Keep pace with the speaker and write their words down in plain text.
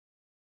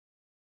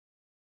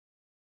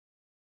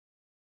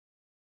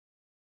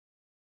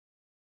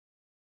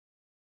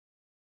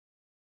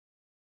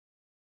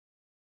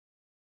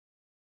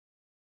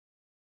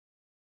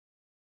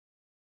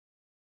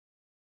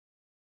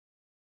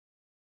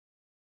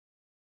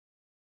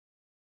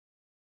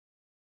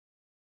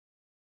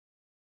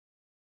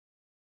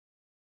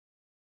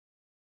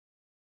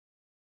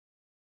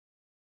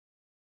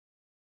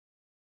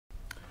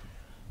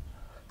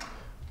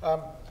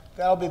Um,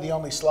 That'll be the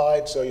only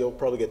slide, so you'll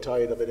probably get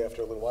tired of it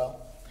after a little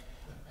while.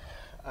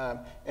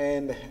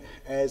 And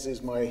as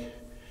is my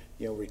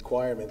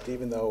requirement,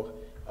 even though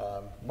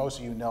most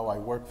of you know I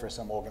work for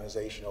some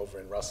organization over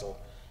in Russell,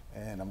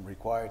 and I'm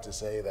required to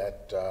say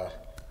that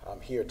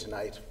I'm here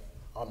tonight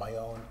on my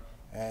own.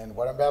 And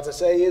what I'm about to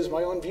say is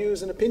my own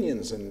views and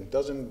opinions and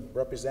doesn't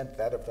represent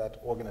that of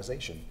that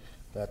organization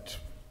that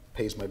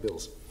pays my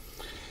bills.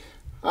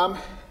 I'm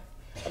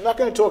not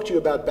going to talk to you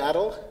about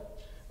battle.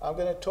 I'm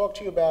going to talk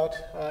to you about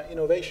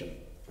innovation,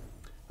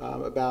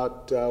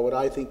 about what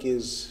I think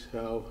is,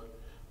 and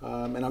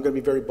I'm going to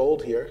be very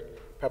bold here,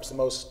 perhaps the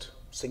most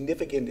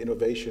significant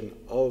innovation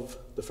of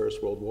the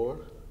First World War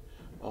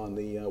on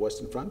the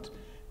Western Front,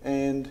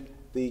 and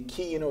the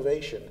key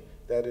innovation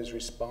that is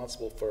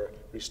responsible for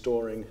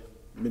restoring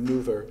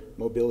maneuver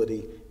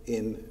mobility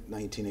in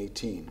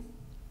 1918.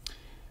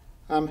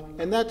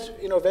 And that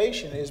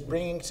innovation is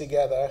bringing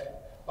together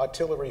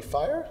artillery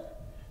fire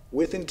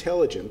with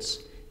intelligence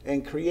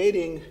and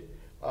creating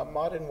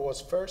modern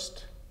war's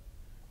first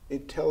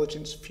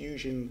intelligence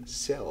fusion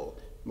cell,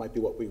 might be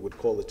what we would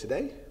call it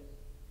today,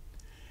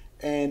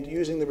 and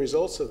using the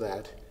results of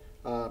that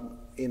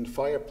in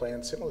fire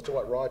plants similar to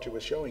what Roger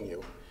was showing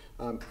you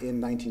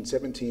in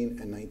 1917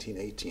 and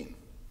 1918.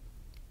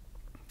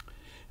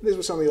 And this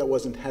was something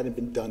that hadn't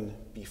been done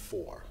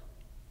before.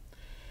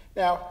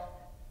 Now,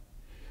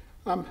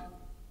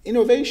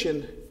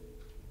 innovation,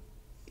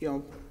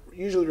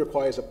 usually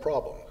requires a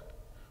problem.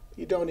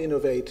 You don't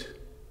innovate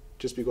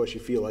just because you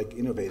feel like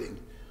innovating.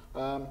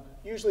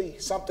 Usually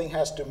something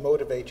has to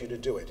motivate you to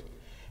do it.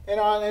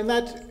 And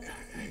that,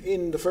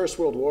 in the First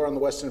World War on the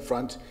Western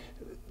Front,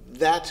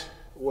 that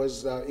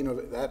was,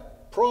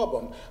 that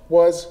problem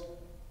was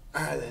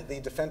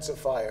the defensive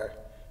fire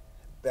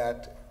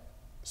that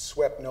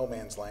swept no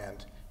man's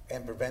land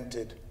and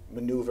prevented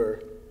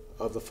maneuver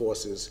of the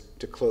forces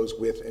to close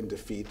with and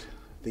defeat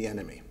the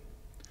enemy.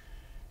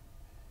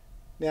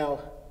 Now,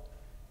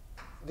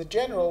 the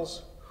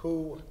generals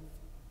who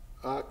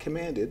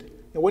commanded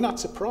were not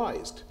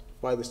surprised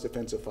by this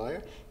defensive fire.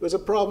 It was a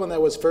problem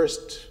that was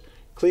first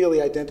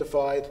clearly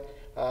identified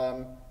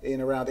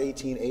in around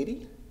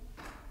 1880,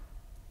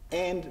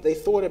 and they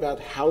thought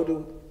about how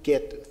to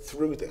get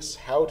through this,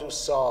 how to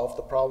solve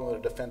the problem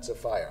of defensive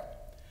fire.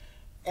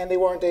 And they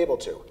weren't able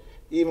to,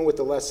 even with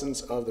the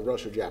lessons of the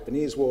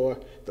Russo-Japanese War,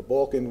 the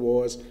Balkan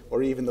Wars,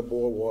 or even the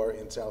Boer War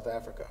in South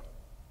Africa.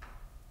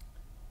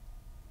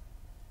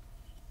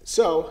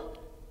 So,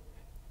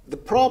 the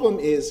problem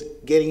is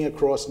getting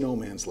across no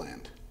man's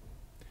land.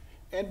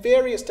 And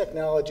various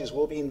technologies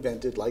will be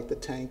invented, like the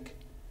tank,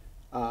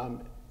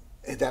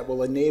 that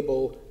will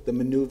enable the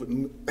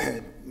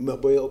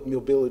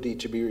mobility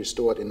to be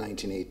restored in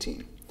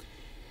 1918.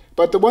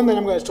 But the one that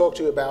I'm going to talk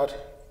to you about,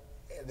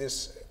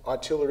 this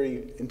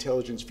artillery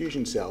intelligence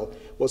fusion cell,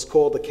 was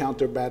called the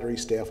Counter Battery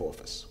Staff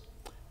Office.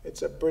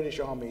 It's a British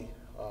Army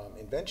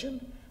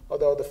invention,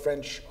 although the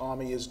French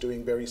Army is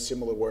doing very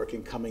similar work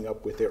in coming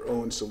up with their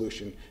own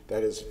solution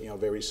that is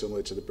very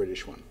similar to the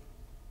British one.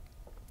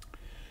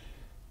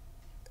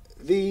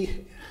 The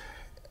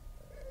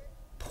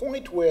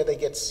point where they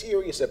get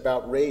serious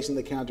about raising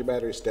the Counter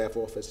Battery Staff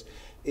Office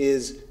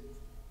is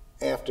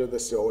after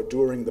or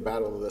during the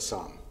Battle of the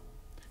Somme.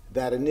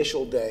 That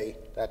initial day,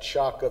 that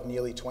shock of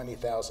nearly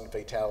 20,000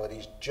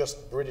 fatalities,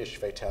 just British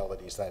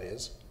fatalities, that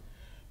is,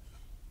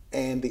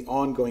 and the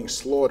ongoing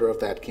slaughter of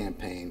that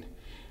campaign,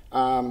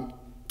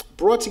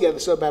 brought together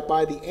so that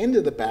by the end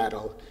of the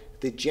battle,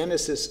 the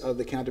genesis of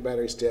the Counter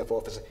Battery Staff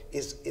Office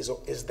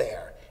is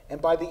there.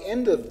 And by the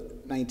end of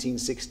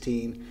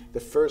 1916, the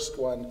first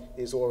one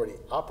is already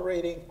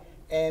operating,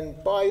 and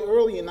by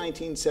early in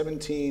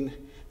 1917,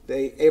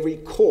 every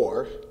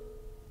corps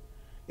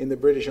in the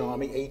British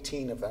Army,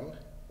 18 of them,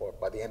 or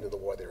by the end of the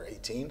war there are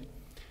 18,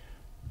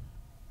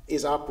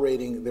 is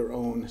operating their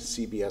own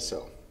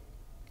CBSO.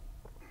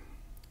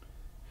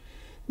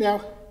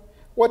 Now,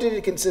 what did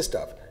it consist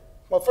of?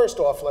 Well, first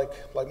off,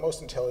 like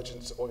most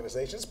intelligence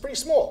organizations, it's pretty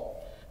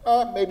small,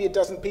 maybe a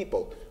dozen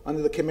people,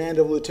 under the command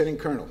of a lieutenant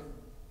colonel,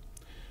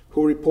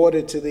 who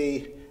reported to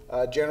the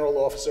general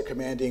officer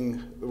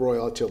commanding the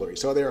Royal Artillery.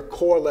 So they're a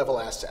corps level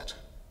asset.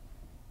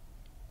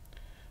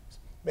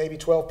 Maybe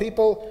 12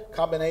 people,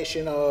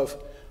 combination of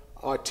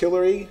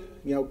artillery,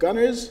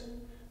 gunners,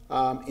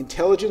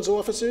 intelligence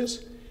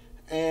officers,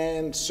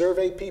 and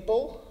survey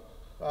people,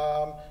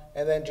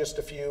 and then just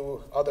a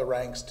few other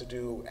ranks to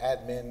do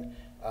admin,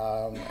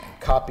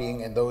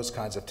 copying, and those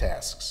kinds of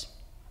tasks.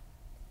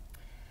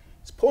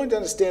 It's important to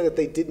understand that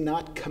they did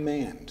not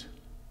command.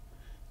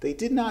 They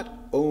did not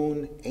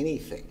own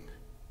anything.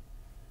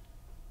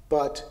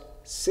 But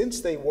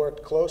since they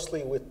worked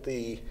closely with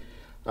the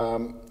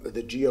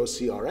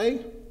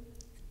GOCRA,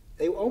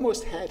 they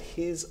almost had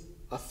his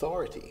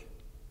authority.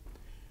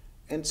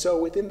 And so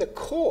within the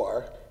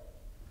core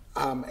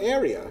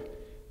area,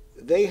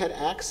 they had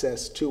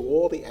access to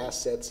all the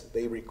assets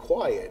they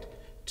required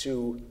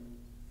to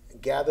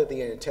gather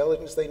the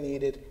intelligence they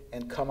needed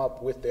and come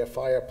up with their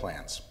fire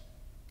plans.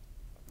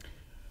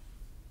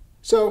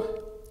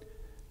 So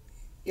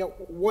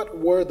What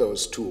were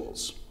those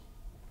tools?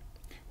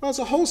 Well, it's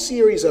a whole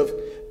series of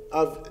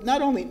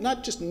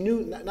not just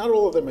new, not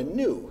all of them are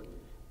new,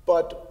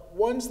 but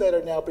ones that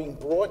are now being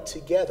brought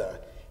together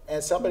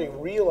and somebody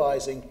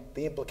realizing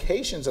the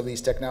implications of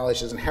these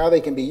technologies and how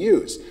they can be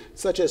used,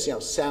 such as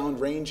sound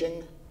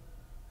ranging,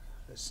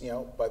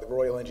 by the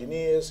Royal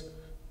Engineers,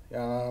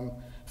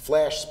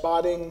 flash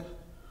spotting,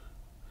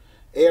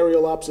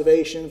 aerial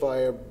observation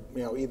via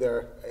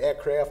either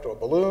aircraft or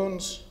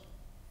balloons,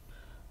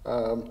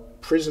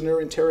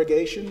 prisoner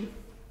interrogation,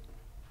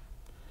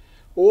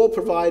 all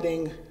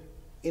providing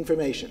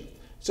information.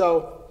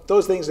 So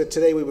those things that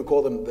today we would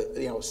call them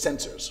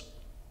sensors.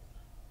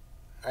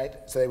 Right?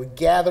 So they would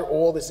gather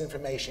all this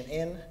information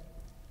in,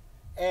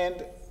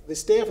 and the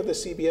staff of the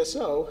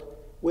CBSO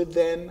would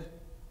then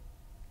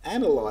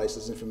analyze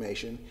this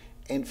information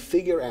and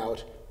figure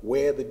out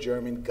where the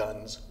German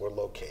guns were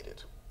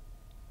located,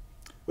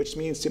 which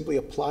means simply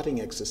a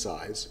plotting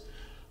exercise,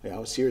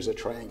 a series of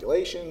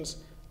triangulations,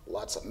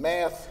 lots of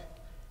math,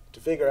 to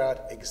figure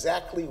out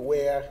exactly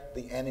where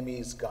the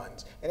enemy's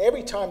guns. And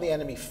every time the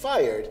enemy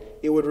fired,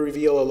 it would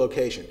reveal a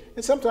location.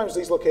 And sometimes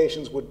these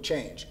locations would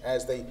change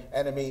as the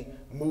enemy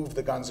moved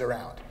the guns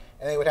around.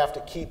 And they would have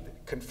to keep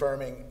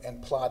confirming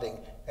and plotting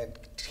and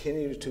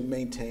continue to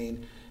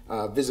maintain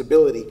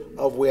visibility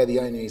of where the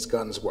enemy's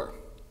guns were.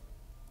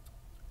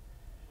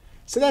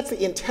 So that's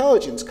the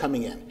intelligence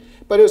coming in.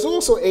 But it was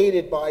also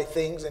aided by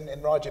things,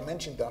 and Roger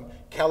mentioned them,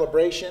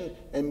 calibration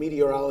and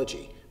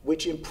meteorology,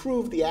 which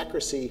improved the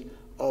accuracy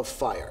of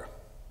fire.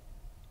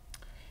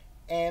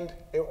 And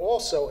they're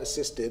also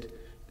assisted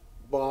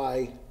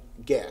by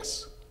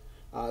gas,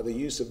 the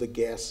use of the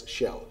gas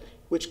shell,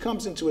 which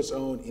comes into its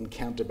own in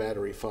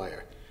counter-battery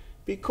fire.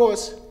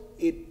 Because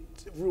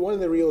one of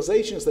the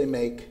realizations they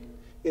make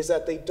is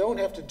that they don't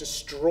have to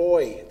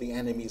destroy the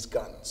enemy's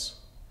guns,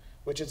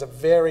 which is a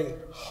very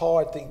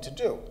hard thing to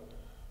do.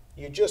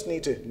 You just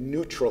need to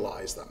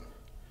neutralize them.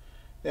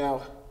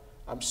 Now,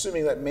 I'm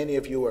assuming that many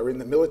of you are in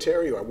the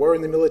military or were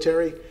in the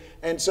military,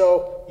 and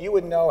so you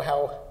would know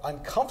how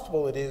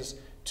uncomfortable it is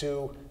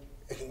to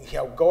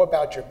go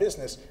about your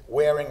business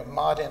wearing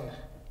modern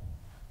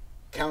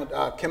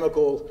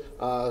chemical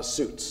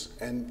suits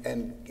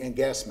and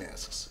gas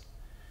masks.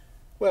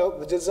 Well,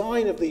 the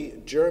design of the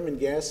German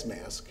gas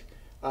mask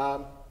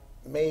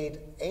made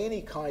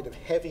any kind of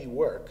heavy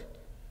work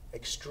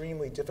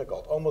extremely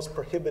difficult, almost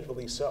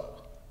prohibitively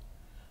so.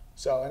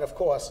 So, and of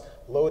course,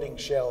 loading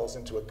shells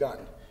into a gun,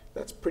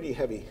 that's pretty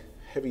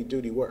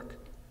heavy-duty work.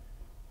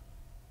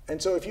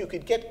 And so if you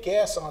could get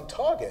gas on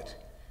target,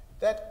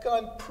 that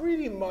gun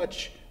pretty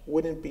much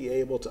wouldn't be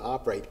able to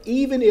operate,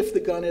 even if the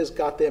gunners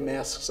got their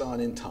masks on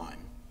in time.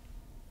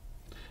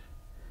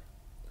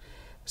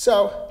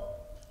 So,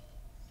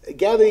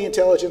 gather the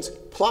intelligence,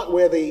 plot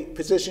where the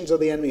positions of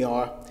the enemy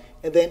are,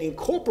 and then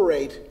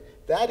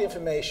incorporate that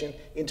information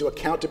into a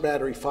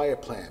counter-battery fire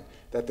plan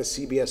that the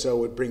CBSO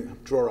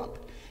would draw up.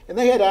 And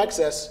they had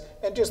access,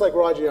 and just like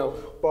Roger,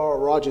 borrow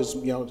Roger's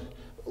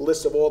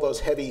list of all those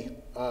heavy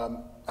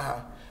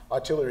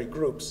artillery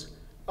groups,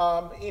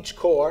 each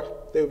corps,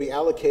 they would be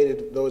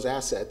allocated those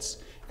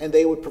assets, and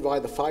they would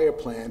provide the fire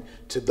plan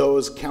to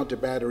those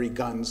counter-battery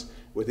guns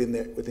within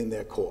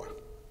their corps.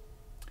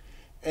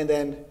 And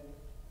then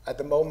at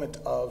the moment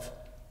of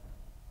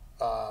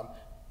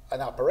an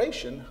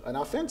operation, an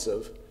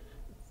offensive,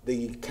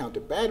 the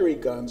counter-battery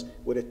guns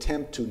would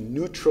attempt to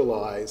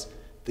neutralize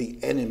the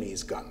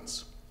enemy's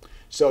guns.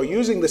 So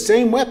using the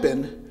same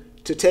weapon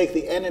to take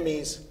the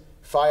enemy's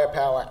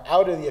firepower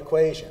out of the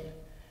equation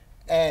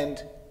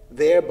and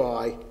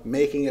thereby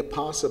making it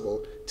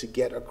possible to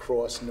get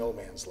across no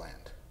man's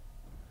land.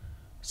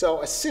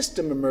 So a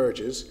system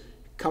emerges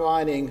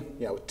combining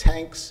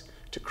tanks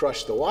to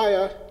crush the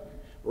wire,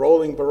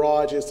 rolling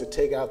barrages to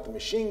take out the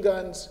machine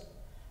guns,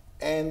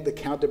 and the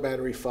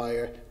counter-battery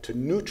fire to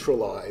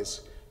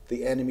neutralize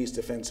the enemy's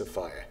defensive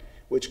fire,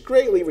 which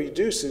greatly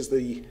reduces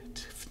the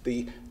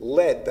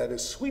lead that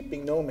is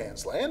sweeping no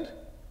man's land.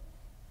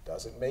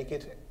 Doesn't make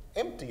it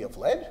empty of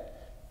lead,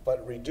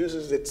 but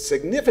reduces it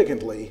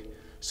significantly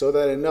so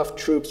that enough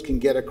troops can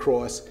get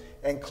across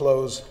and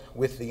close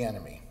with the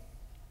enemy.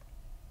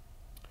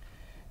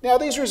 Now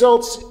these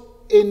results,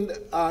 in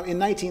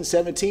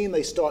 1917,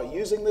 they start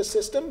using this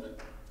system,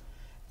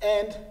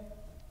 and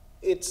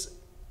it's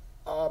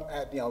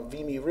at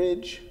Vimy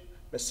Ridge,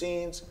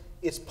 Messines,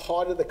 it's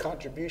part of the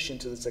contribution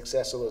to the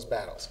success of those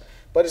battles.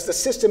 But it's the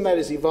system that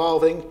is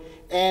evolving,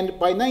 and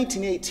by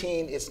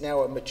 1918, it's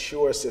now a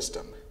mature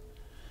system.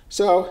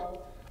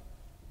 So,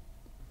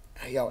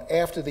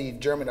 after the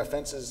German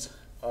offenses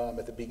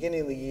at the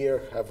beginning of the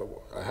year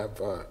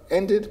have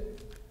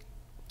ended,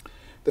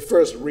 the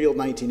first real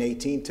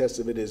 1918 test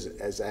of it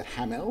is at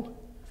Hamel,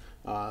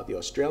 the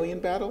Australian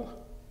battle,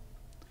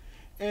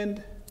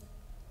 and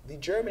the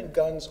German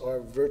guns are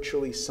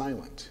virtually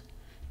silent,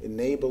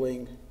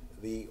 enabling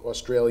the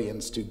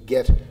Australians to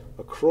get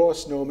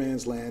across no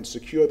man's land,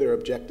 secure their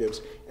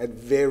objectives at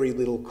very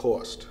little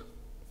cost,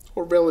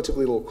 or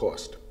relatively little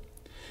cost.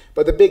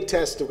 But the big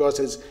test, of course,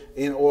 is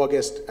in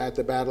August at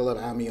the Battle of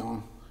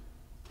Amiens.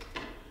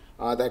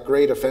 that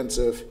great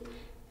offensive.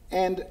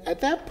 And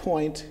at that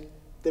point,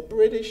 the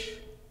British,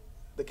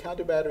 the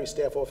counter-battery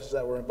staff officers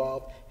that were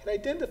involved, had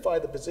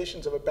identified the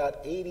positions of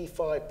about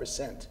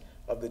 85%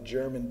 of the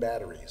German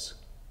batteries.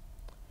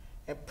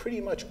 And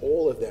pretty much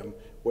all of them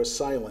were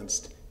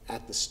silenced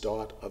at the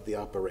start of the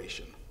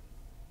operation.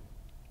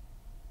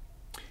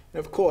 And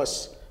of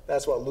course,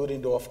 that's what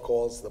Ludendorff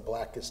calls the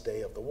blackest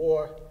day of the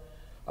war.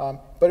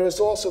 But it was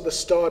also the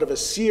start of a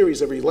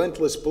series of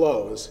relentless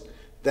blows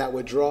that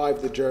would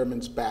drive the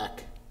Germans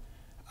back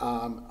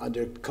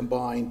under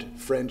combined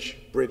French,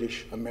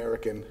 British,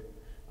 American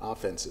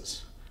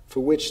offenses, for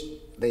which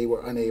they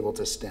were unable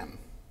to stem.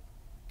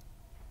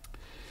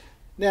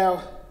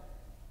 Now,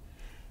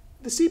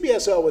 the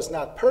CBSO was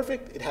not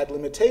perfect, it had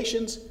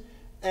limitations,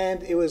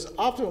 and it was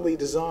optimally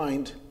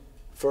designed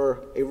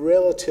for a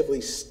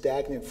relatively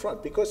stagnant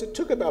front because it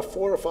took about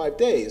 4 or 5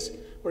 days,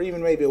 or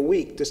even maybe a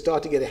week, to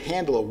start to get a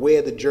handle of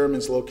where the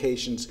Germans'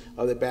 locations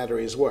of the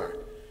batteries were.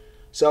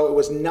 So it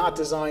was not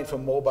designed for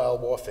mobile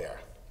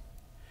warfare.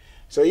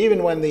 So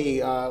even when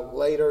the,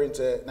 later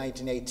into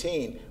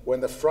 1918, when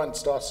the front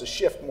starts to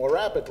shift more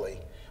rapidly,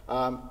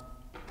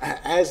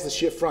 as the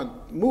shift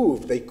front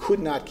moved, they could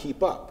not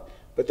keep up.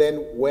 But then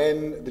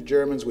when the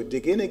Germans would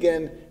dig in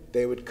again,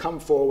 they would come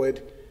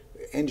forward,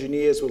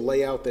 engineers would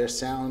lay out their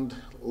sound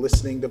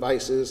listening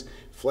devices,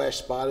 flash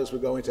spotters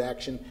would go into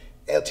action,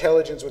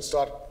 intelligence would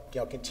start,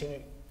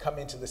 come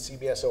into the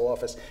CBSO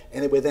office,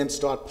 and it would then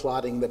start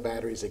plotting the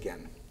batteries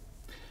again.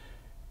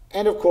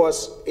 And of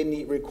course,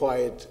 it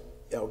required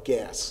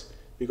gas,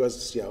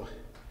 because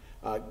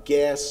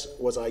gas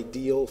was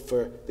ideal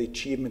for the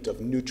achievement of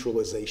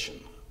neutralization.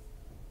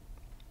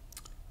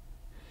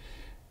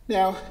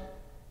 Now,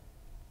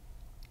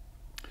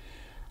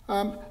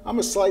 I'm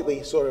a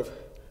slightly sort of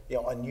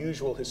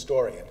unusual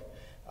historian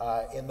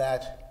in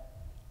that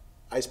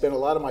I spend a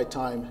lot of my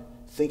time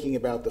thinking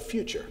about the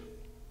future.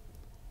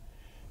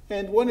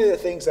 And one of the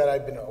things that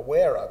I've been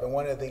aware of, and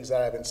one of the things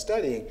that I've been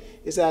studying,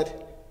 is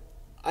that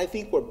I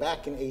think we're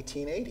back in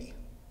 1880.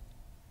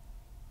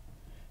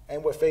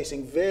 And we're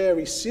facing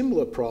very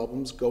similar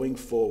problems going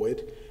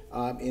forward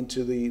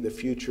into the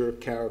future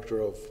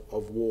character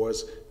of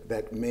wars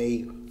that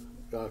may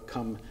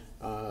come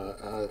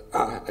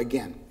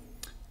again.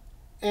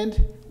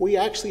 And we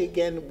actually,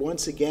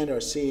 once again,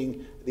 are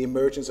seeing the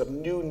emergence of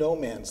new no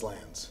man's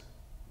lands.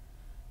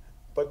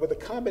 But with a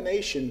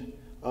combination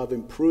of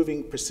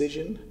improving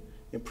precision,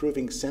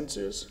 improving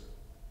sensors,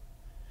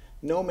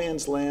 no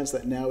man's lands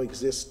that now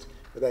exist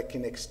that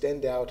can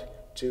extend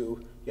out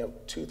to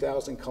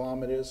 2,000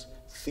 kilometers,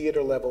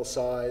 theater level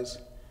size,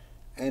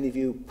 and if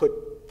you put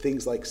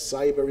things like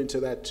cyber into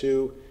that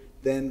too,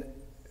 then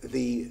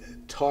the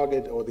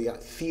target or the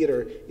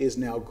theater is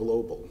now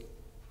global.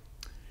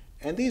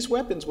 And these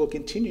weapons will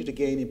continue to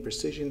gain in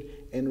precision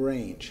and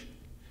range.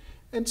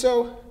 And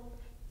so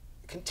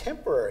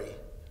contemporary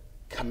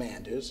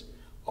commanders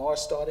are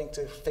starting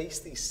to face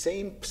these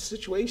same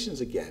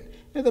situations again.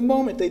 At the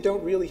moment, they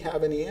don't really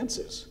have any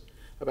answers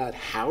about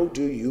how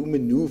do you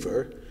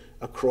maneuver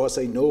across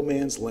a no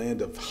man's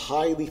land of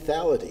high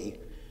lethality,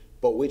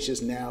 but which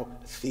is now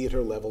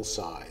theater level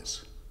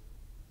size.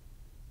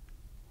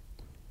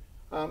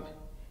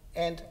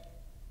 And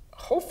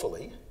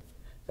hopefully,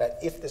 that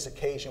if this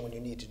occasion when you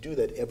need to do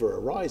that ever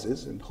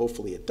arises, and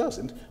hopefully it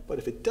doesn't, but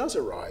if it does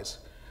arise,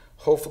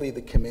 hopefully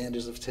the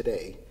commanders of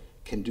today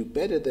can do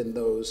better than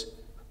those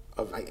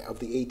of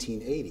the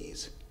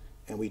 1880s,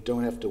 and we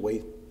don't have to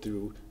wait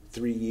through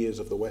 3 years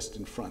of the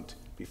Western Front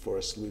before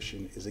a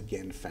solution is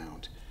again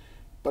found.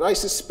 But I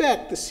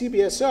suspect the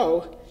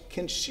CBSO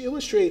can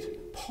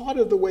illustrate part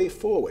of the way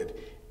forward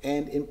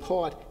and in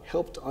part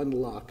help to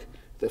unlock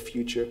the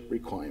future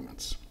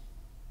requirements.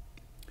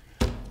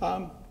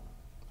 I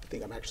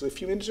think I'm actually a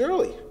few minutes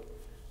early,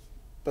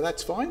 but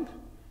that's fine,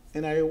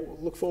 and I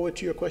look forward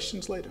to your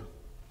questions later.